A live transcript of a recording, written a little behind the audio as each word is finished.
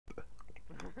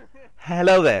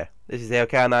Hello there, this is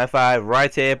AOK95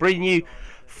 right here, bringing you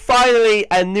finally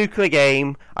a nuclear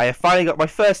game. I have finally got my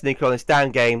first nuclear on this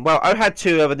damn game. Well, I had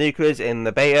two other nuclears in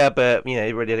the beta, but you know,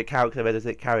 it really didn't count because I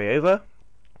didn't carry over.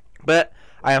 But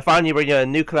I am finally bringing you a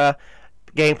nuclear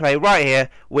gameplay right here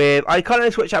with, I kind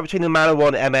of switch out between the Man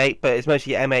 1 and M8, but it's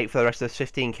mostly M8 for the rest of the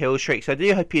 15 kill streak. So I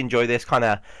do hope you enjoy this kind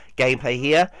of gameplay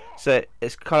here. So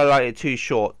it's kind of like two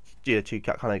short, two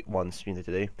kind of ones you need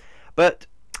to do. But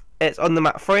it's on the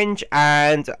map Fringe,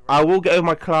 and I will go over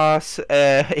my class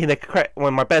in one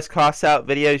of my best class out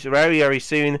videos very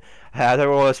soon. I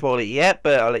don't want to spoil it yet,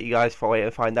 but I'll let you guys wait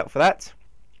and find out for that.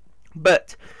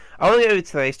 But I want to go over to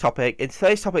today's topic, and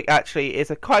today's topic actually is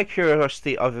a quite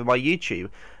curiosity of my YouTube,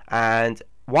 and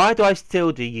why do I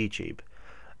still do YouTube?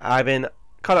 I've been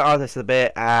kind of asked this a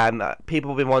bit, and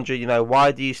people have been wondering, you know,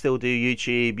 why do you still do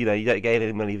YouTube? You know, you don't get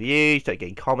any many views, you don't get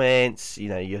any comments, you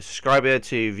know, your subscriber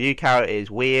to view count is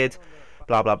weird,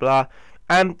 blah blah blah.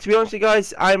 And to be honest with you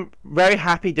guys, I'm very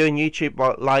happy doing YouTube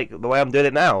like the way I'm doing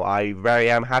it now. I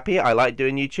very am happy. I like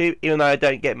doing YouTube, even though I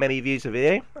don't get many views a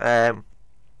video.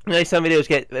 You know, some videos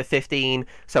get 15,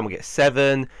 some will get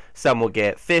 7, some will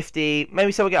get 50,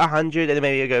 maybe some will get 100, and then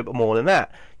maybe it'll go more than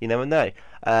that. You never know.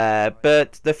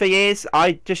 But the thing is,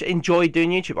 I just enjoy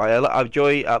doing YouTube. I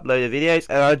enjoy uploading videos,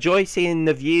 and I enjoy seeing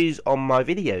the views on my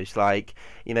videos. Like,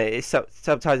 you know, it's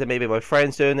sometimes maybe my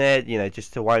friends doing it, you know,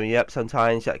 just to wind me up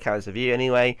sometimes. That counts as a view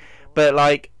anyway. But,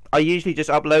 like, I usually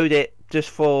just upload it just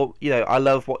for, you know, I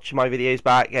love watching my videos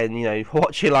back and, you know,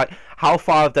 watching like how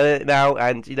far I've done it now,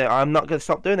 and, you know, I'm not going to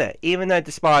stop doing it, even though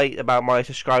despite about my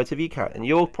subscriber to view count. And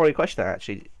you'll probably question that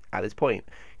actually at this point,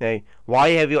 you know, why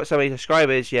have you got so many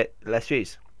subscribers yet less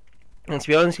views? And to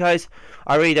be honest guys,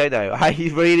 I really don't know. I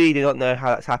really do not know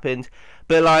how that's happened.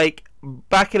 But like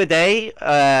back in the day,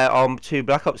 on to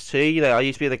Black Ops 2, you know, I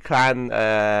used to be in the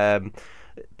clan,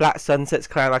 Black Sunsets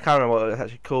clan, I can't remember what it was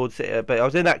actually called, but I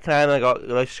was in that clan and I got a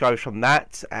lot of subscribers from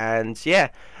that, and yeah,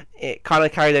 it kind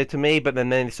of carried over to me. But then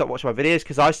they stopped watching my videos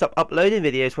because I stopped uploading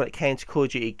videos when it came to Call of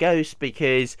Duty Ghosts,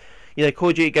 because, you know, Call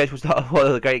of Duty Ghosts was one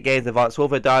of the great games. Advanced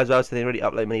Warfare died as well, so they didn't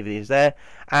really upload many videos there.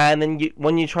 And then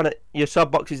when you're trying to, your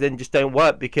sub boxes then just don't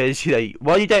work because, you know,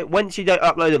 once you don't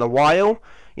upload in a while,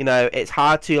 you know, it's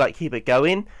hard to like keep it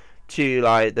going to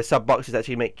like the sub boxes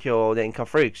actually make your income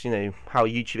through, because you know how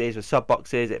YouTube is with sub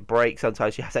boxes, it breaks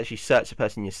sometimes. You have to actually search the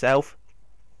person yourself.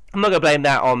 I'm not gonna blame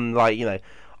that on, like, you know,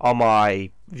 on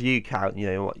my view count, you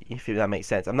know, if that makes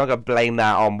sense. I'm not gonna blame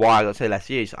that on why I got so less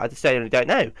views. I just genuinely don't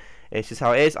know. It's just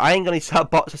how it is. I ain't got any sub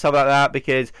bots or something like that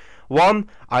because, one,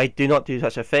 I do not do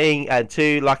such a thing, and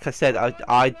two, like I said,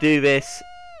 I do this.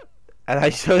 And I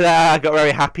saw that I got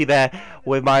very happy there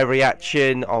with my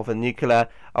reaction of a nuclear,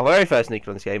 of my very first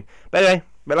nuclear in this game. But anyway,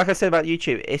 but like I said about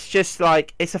YouTube, it's just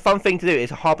like, it's a fun thing to do.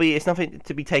 It's a hobby. It's nothing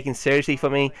to be taken seriously for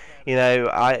me. You know,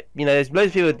 there's loads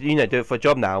of people, you know, do it for a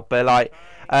job now. But like,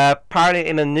 apparently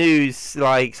in the news,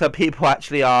 like some people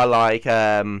actually are like,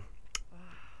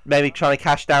 maybe trying to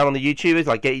cash down on the YouTubers,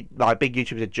 like get like big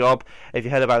YouTubers a job. If you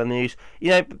heard about the news, you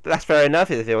know, that's fair enough.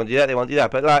 If they want to do that, they want to do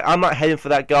that. But like, I'm not heading for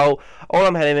that goal. All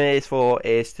I'm heading is for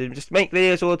is to just make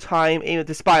videos all the time, even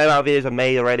despite the amount of videos I've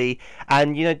made already.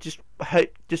 And you know,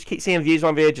 just keep seeing views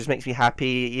on video just makes me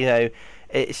happy. You know,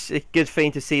 it's a good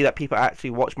thing to see that people actually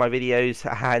watch my videos.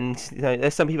 And you know,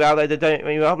 there's some people out there that don't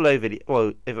even upload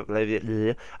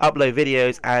upload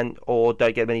videos and or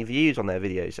don't get many views on their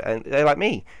videos, and they're like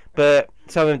me. But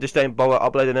some of them just don't bother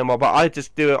uploading them more. But I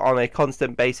just do it on a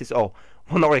constant basis. Oh,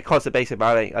 well, not really a constant basis,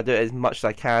 but I do it as much as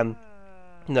I can,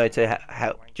 you know, to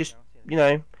help, just, you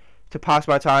know, to pass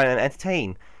my time and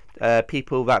entertain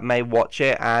people that may watch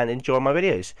it and enjoy my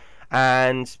videos.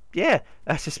 And yeah,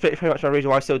 that's just pretty much my reason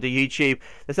why I still do YouTube.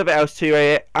 There's a bit else too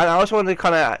here, and I also wanted to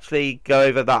kind of actually go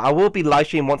over that I will be live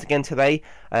streaming once again today.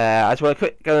 I just want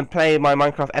to go and play my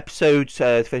Minecraft episodes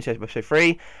to finish episode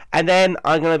 3, and then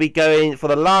I'm going to be going for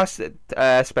the last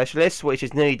specialist, which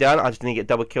is nearly done. I just need to get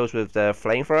double kills with the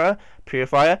flamethrower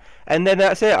purifier, and then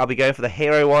that's it. I'll be going for the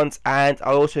hero ones, and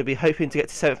I'll also be hoping to get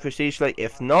to 7th prestige.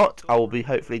 If not, I will be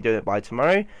hopefully doing it by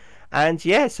tomorrow. And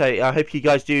yeah, so I hope you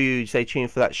guys do stay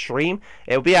tuned for that stream.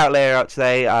 It'll be out later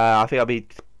today. I think I'll be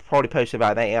probably posting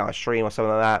about an 8-hour stream or something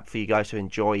like that for you guys to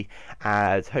enjoy,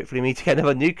 and hopefully me to get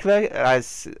another nuclear.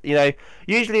 As you know,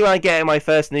 usually when I get my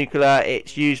first nuclear,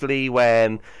 it's usually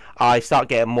when I start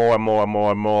getting more and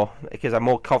more because I'm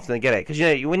more confident to get it. Because you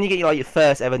know, when you get like your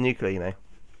first ever nuclear, you know,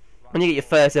 when you get your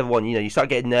first ever one, you know, you start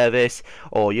getting nervous,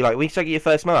 or you like when you start getting your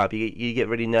first mob, you get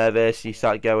really nervous. You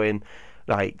start going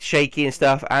like shaky and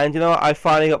stuff, and you know what? I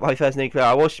finally got my first nuclear.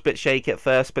 I was a bit shaky at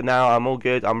first, but now I'm all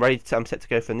good. I'm set to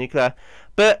go for nuclear.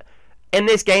 But In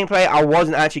this gameplay, I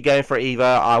wasn't actually going for it either.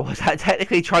 I was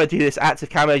technically trying to do this active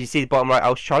camo. As you see the bottom right, I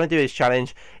was trying to do this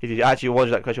challenge. If you actually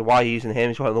wonder that question, why are you using him?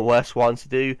 It's one of the worst ones to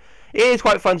do. It is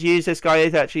quite fun to use. This guy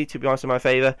is actually, to be honest, in my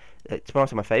favour.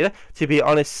 To be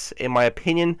honest, in my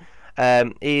opinion,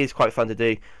 it is quite fun to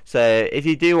do. So if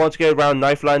you do want to go around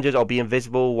knife lunges or be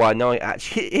invisible, while knowing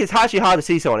it's actually hard to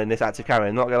see someone in this active camo.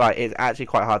 I'm not gonna lie, it's actually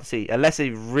quite hard to see unless they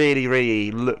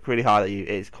really look really hard at you.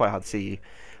 It's quite hard to see you.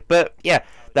 But yeah,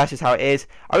 that's just how it is.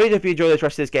 I really hope you enjoy the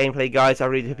rest of this gameplay, guys. I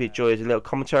really hope you enjoy the little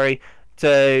commentary.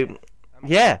 So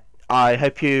yeah, I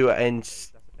hope you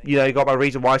got my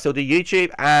reason why I still do YouTube,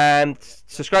 and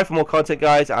subscribe for more content,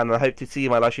 guys. And I hope to see you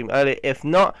in my live stream earlier. If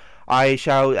not, I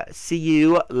shall see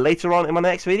you later on in my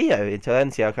next video. Until then,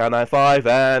 SHAREfactory,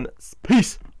 and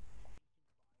peace.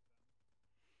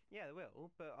 Yeah, they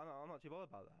will, but I'm not too bothered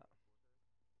about that.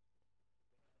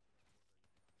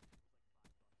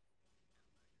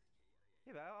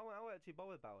 Yeah, but I won't too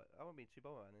bothered about it. I won't be too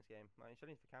bothered in this game. Like, it's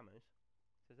only for camos,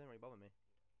 so it doesn't really bother me.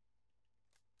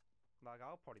 Like,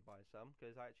 I'll probably buy some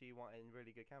because I actually want a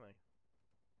really good camo.